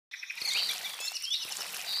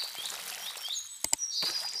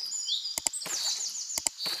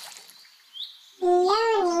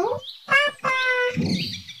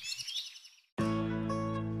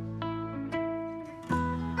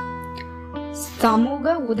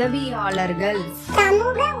சமூக உதவியாளர்கள்.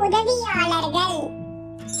 சமூக உதவியாளர்கள்.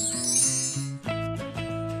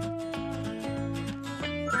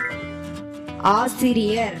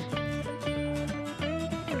 ஆசிரியர்.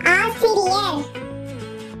 ஆசிரியர்.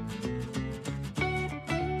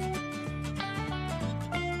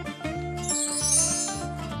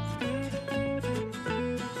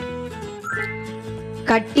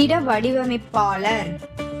 கட்டிட வடிவமைப்பாளர்.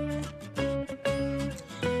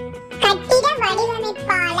 கட்டிட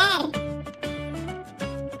வடிவமைப்பாளர்.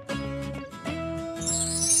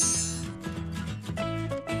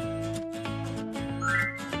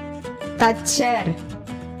 தச்சர்.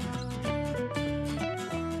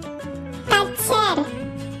 தச்சர்.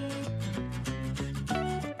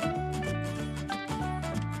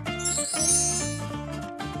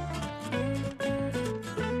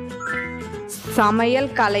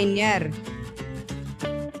 சமையல் கலைஞர்.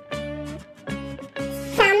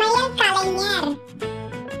 சமையல் கலைஞர்.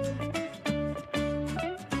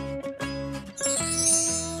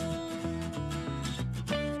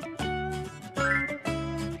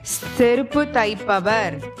 செருப்பு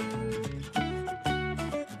தைப்பவர்.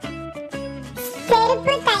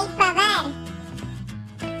 செருப்பு தைப்பவர்.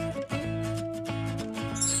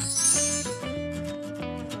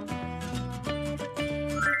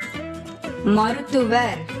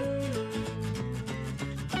 மருத்துவர்.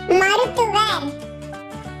 மருத்துவர்.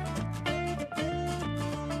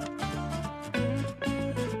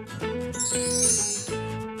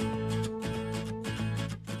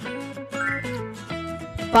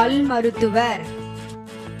 பல் மருத்துவர்.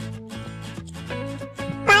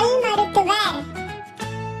 பல் மருத்துவர்.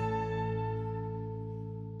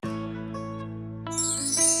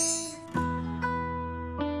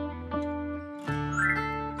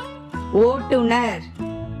 ஓட்டுநர்.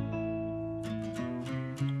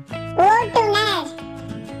 ஓட்டுநர்.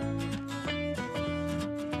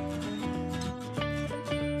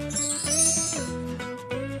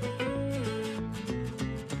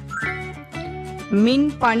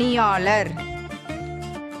 மின் பணியாளர்.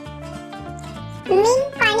 மின்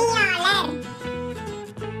பணியாளர்.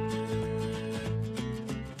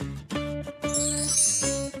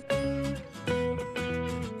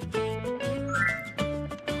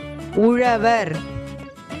 உழவர்.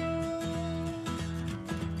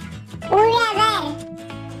 உழவர்.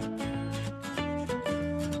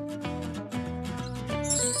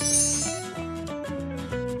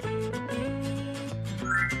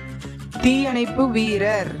 தீயணைப்பு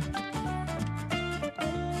வீரர்.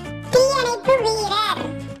 தீயணைப்பு வீரர்.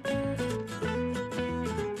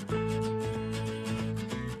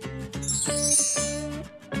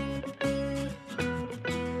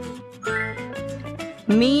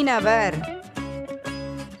 மீனவர்.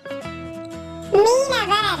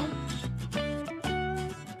 மீனவர்.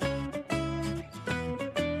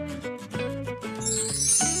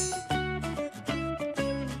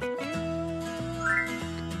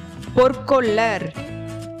 பொற்கொல்லர்.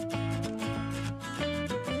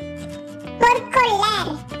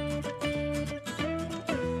 பொற்கொல்லர்.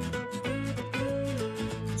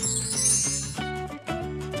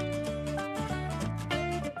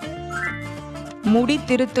 முடி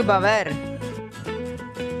திருத்துபவர்.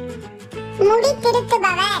 முடி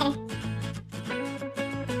திருத்துபவர்.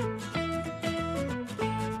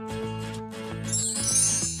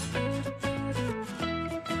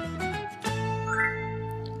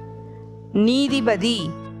 நீதிபதி.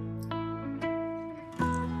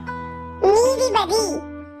 நீதிபதி.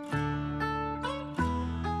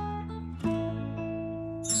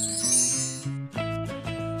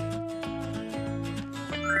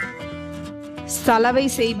 சலவை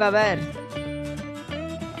செய்பவர்.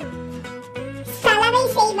 சலவை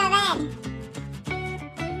செய்பவர்.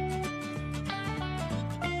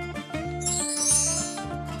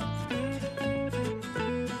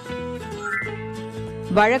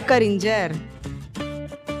 வழக்கறிஞர்.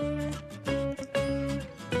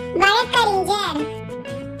 வழக்கறிஞர்.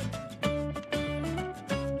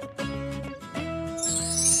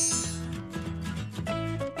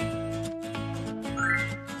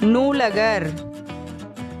 நூலகர்.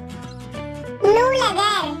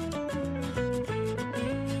 நூலகர்.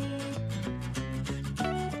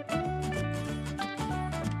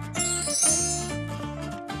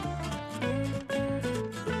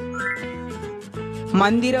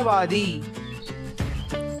 மந்திரவாதி.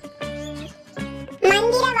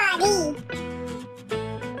 மந்திரவாதி.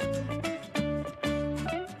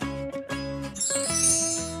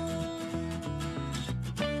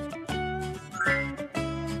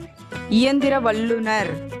 இயந்திர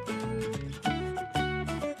வல்லுனர்.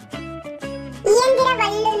 இயந்திர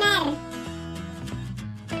வல்லுனர்.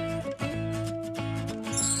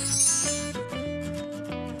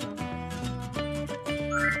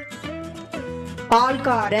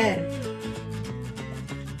 பால்காரர்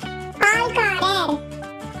பால்காரர்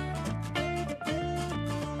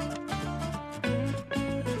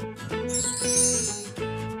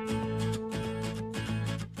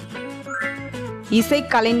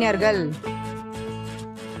இசைக்கலைஞர்கள்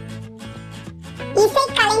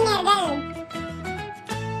இசைக்கலைஞர்கள்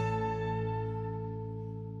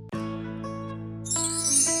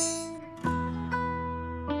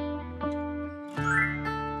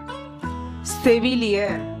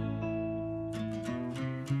செவிலியர்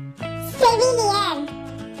செவிலியர்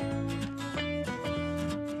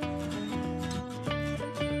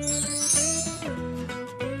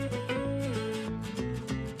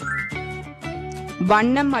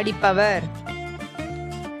வண்ணம் அடிப்பவர்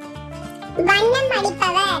வண்ணம்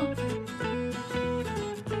அடிப்பவர்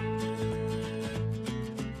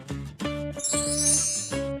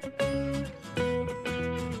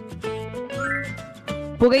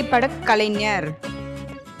புகைப்படக் கலைஞர்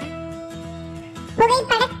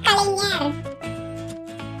புகைப்படக் கலைஞர்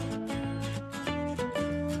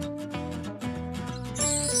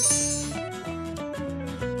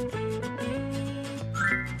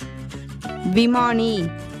விமானி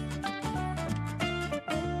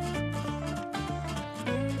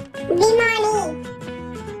விமானி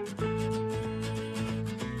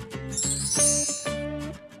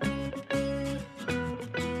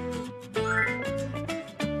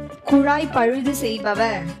குழாய் பழுது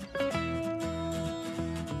செய்பவர்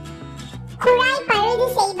குழாய் பழுது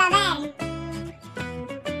செய்பவர்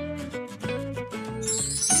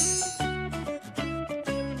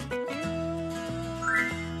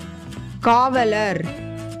காவலர்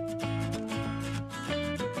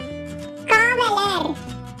காவலர்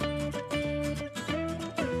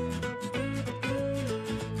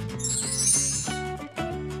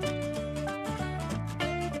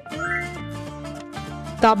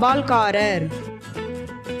தபால்காரர்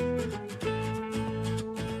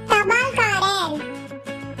தபால்காரர்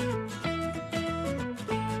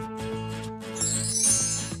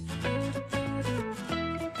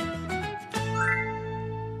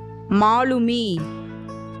மாலுமி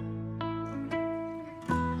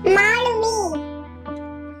மாலுமி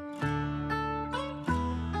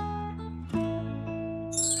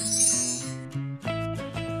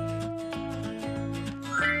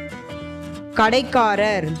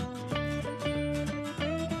கடைக்காரர்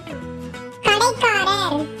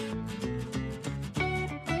கடைக்காரர்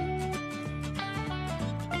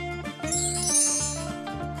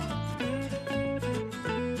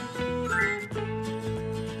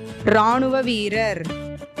ராணுவ வீரர்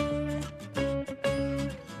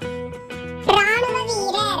ராணுவ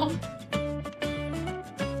வீரர்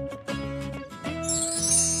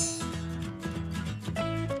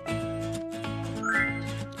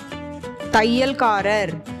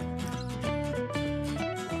தையல்காரர்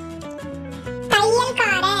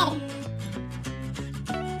தையல்காரர்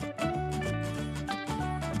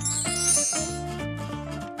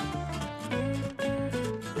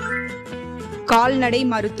கால்நடை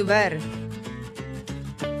மருத்துவர்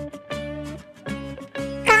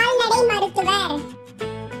கால்நடை மருத்துவர்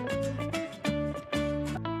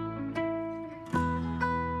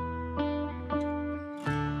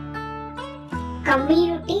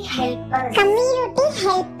Community helpers. community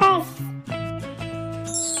helpers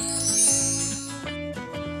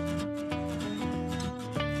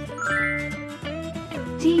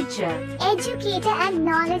Teacher. Educator and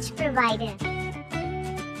knowledge provider.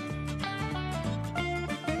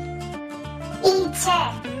 Teacher.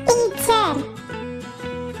 teacher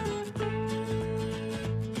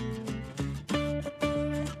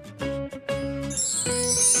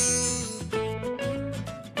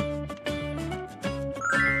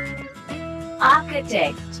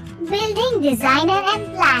Architect. Building designer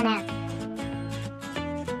and planner.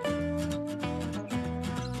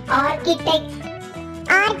 Architect.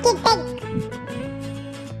 architect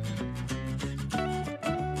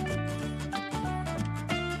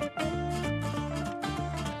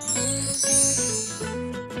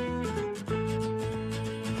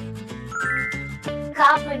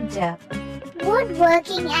Carpenter.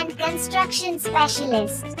 Woodworking and construction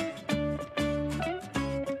specialist.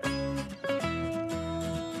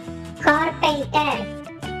 Carpenter.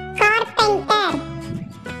 carpenter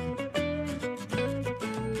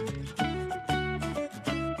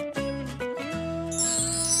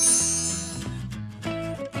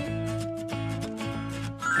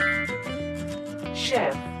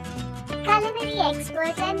Chef. Culinary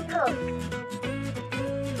expert and cook.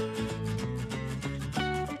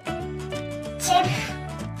 Chef.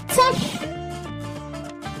 chef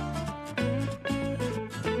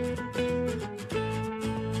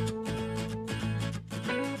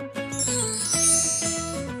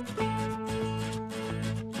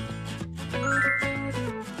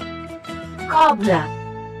Cobbler.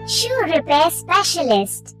 Shoe repair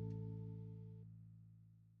specialist.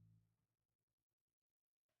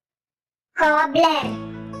 Cobbler.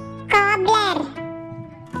 Cobbler.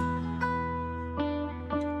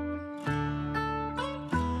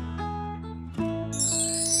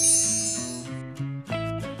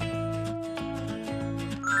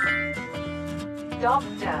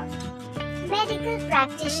 Doctor. Medical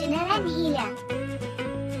practitioner and healer.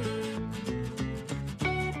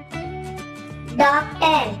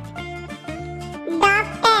 Doctor.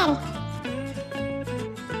 Doctor.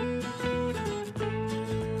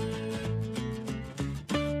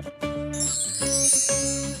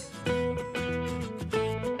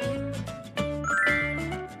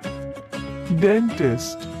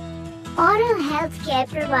 Dentist. Oral health care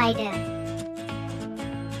provider.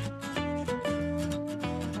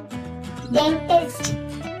 Dentist.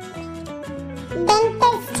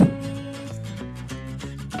 Dentist.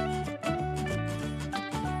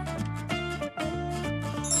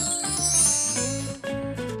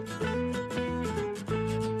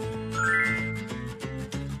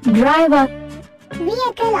 Driver.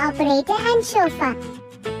 Vehicle operator and chauffeur.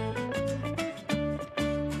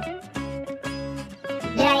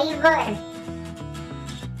 Driver.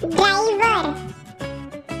 Driver.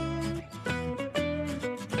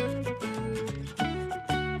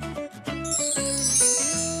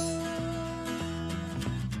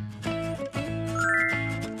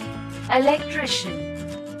 Electrician.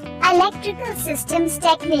 Electrical systems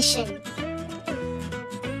technician.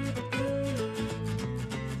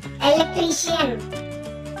 Electrician.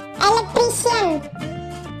 Electrician.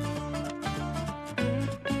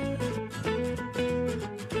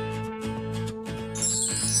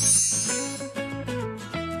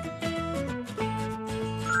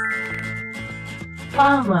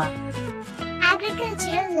 Farmer.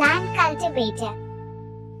 Agricultural land cultivator.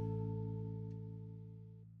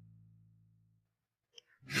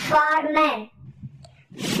 Farmer.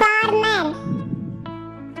 Farmer.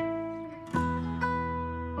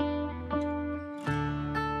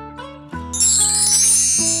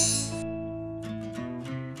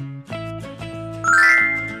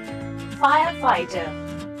 Firefighter.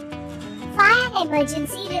 Fire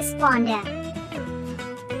emergency responder.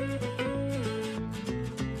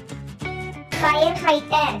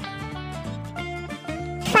 Firefighter.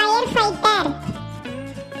 Firefighter.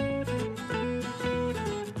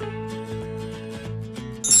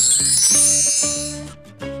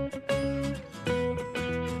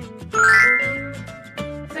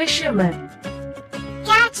 Fisherman.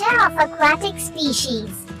 Catcher of aquatic species.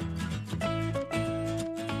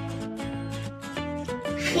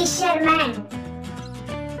 Fisherman.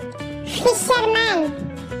 Fisherman.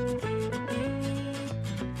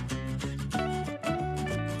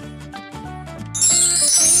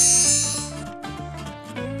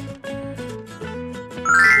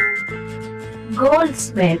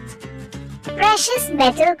 Goldsmith. Precious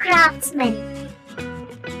metal craftsman.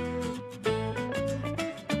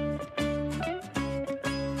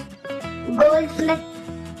 Goldsmith.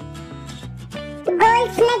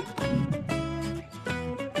 Goldsmith.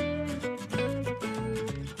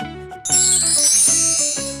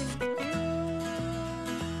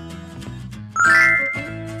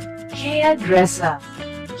 Hairdresser.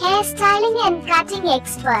 Hairstyling and cutting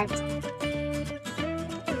expert.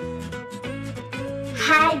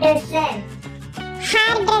 Hairdresser.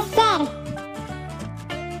 Hairdresser.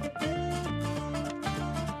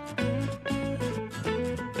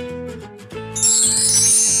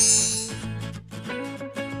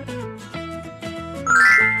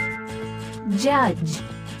 Judge.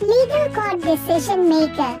 Legal court decision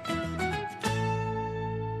maker.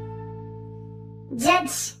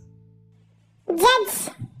 Judge.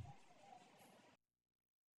 Judge.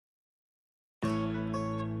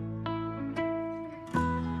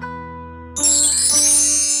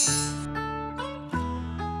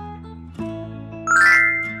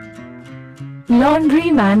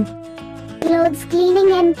 Laundryman. Clothes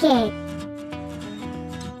cleaning and care.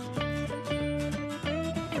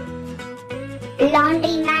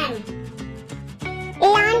 Laundryman.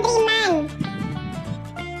 Laundryman.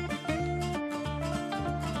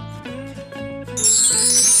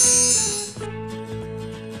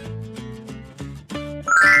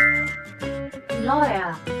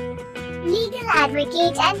 Lawyer. Legal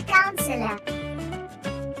advocate and counselor.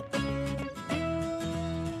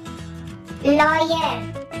 Lawyer.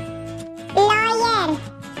 Lawyer.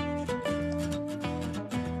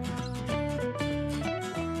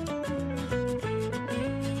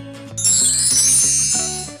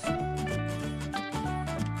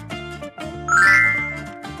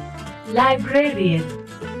 Librarian.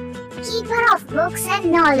 Keeper keeper of books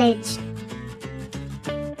and knowledge.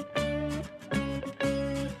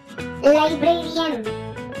 Librarian.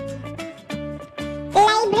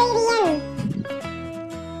 Librarian.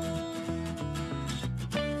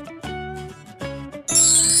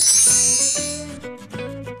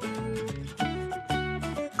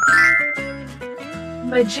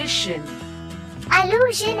 Magician.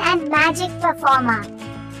 Illusion and magic performer.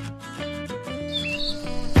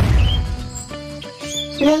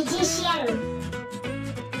 Magician.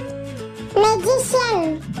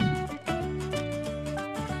 Magician.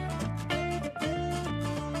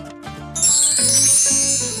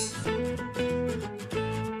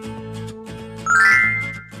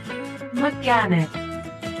 Mechanic.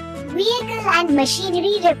 Vehicle and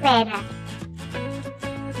machinery repairer.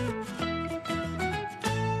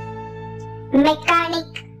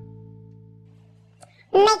 Mechanic.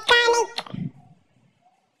 Mechanic.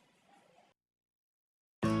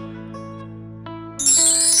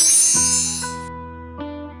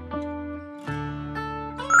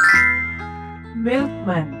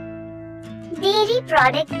 Milkman. Dairy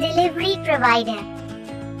product delivery provider.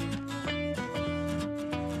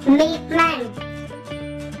 Milkman.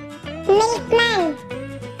 Milkman.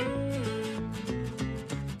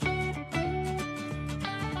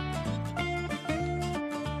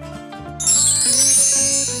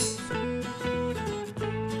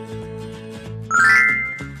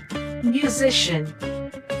 Musician.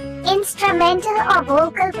 Instrumental or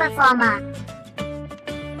vocal performer.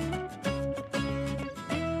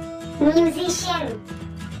 Musician.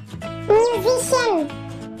 Musician.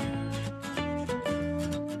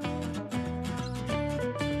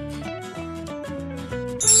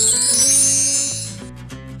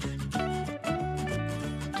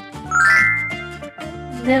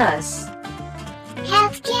 Nurse.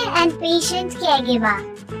 Healthcare and patient caregiver.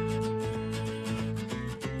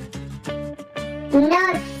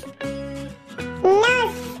 Nurse.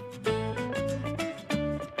 Nurse.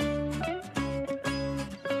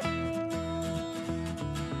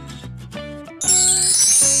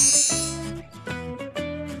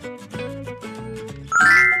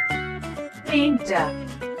 Painter.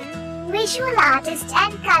 Visual artist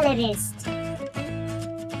and colorist.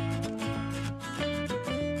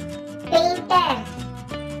 Painter.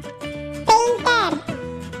 Painter.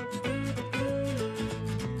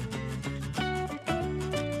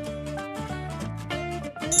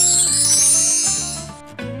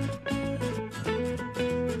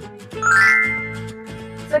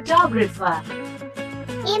 Photographer.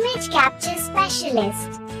 Image capture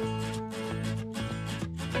specialist.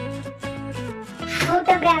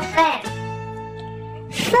 Photographer.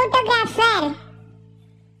 Photographer.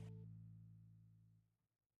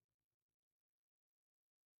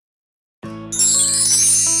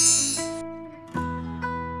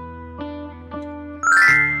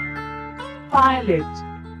 Pilot.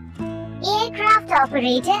 Aircraft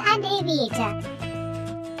operator and aviator.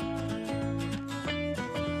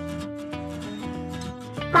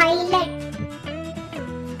 Pilot.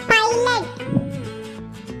 Pilot.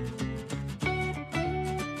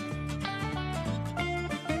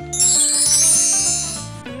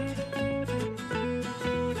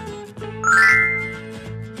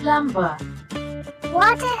 Plumber.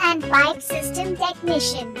 Water and pipe system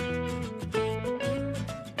technician.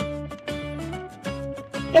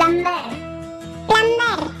 Plumber.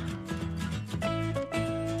 Plumber.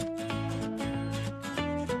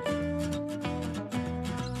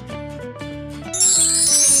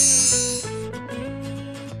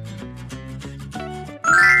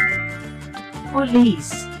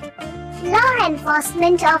 Police. Law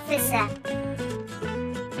enforcement officer.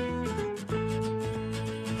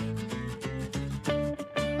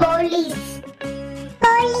 Police.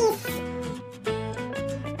 Police.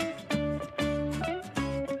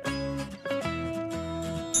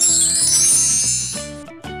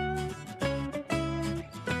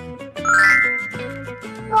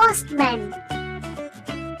 Postman.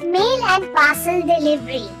 Mail and parcel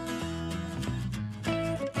delivery.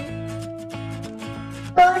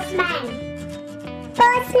 Postman.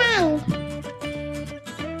 Postman.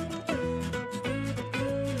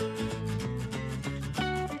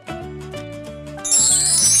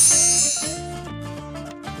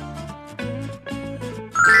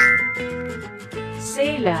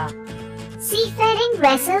 Sailor. Seafaring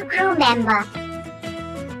vessel crew member.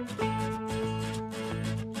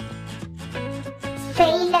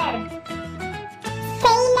 Sailor.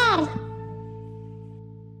 Sailor.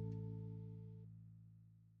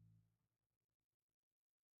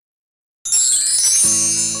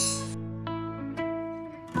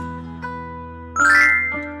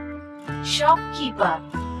 Shopkeeper.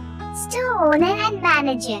 Store owner and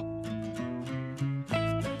manager.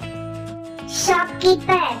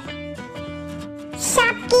 Shopkeeper.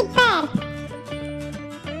 Shopkeeper.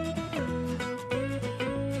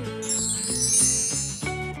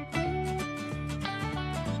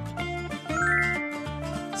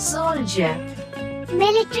 Soldier.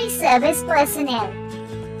 Military service personnel.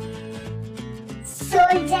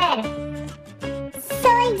 Soldier.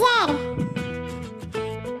 Soldier.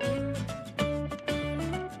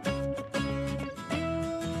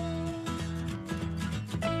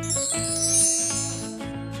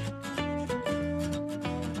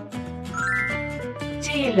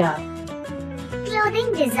 Tailor.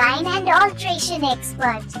 Clothing design and alteration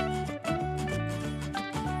expert.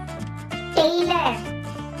 Tailor.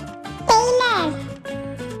 Tailor.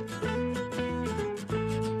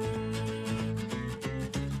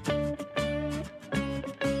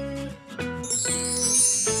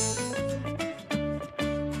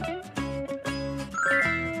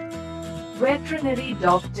 Veterinary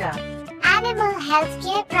doctor. Animal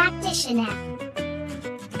healthcare practitioner.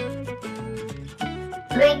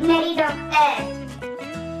 Veterinary doctor.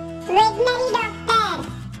 Veterinary doctor.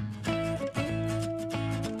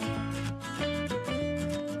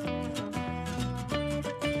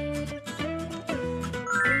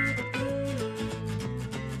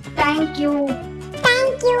 Thank you.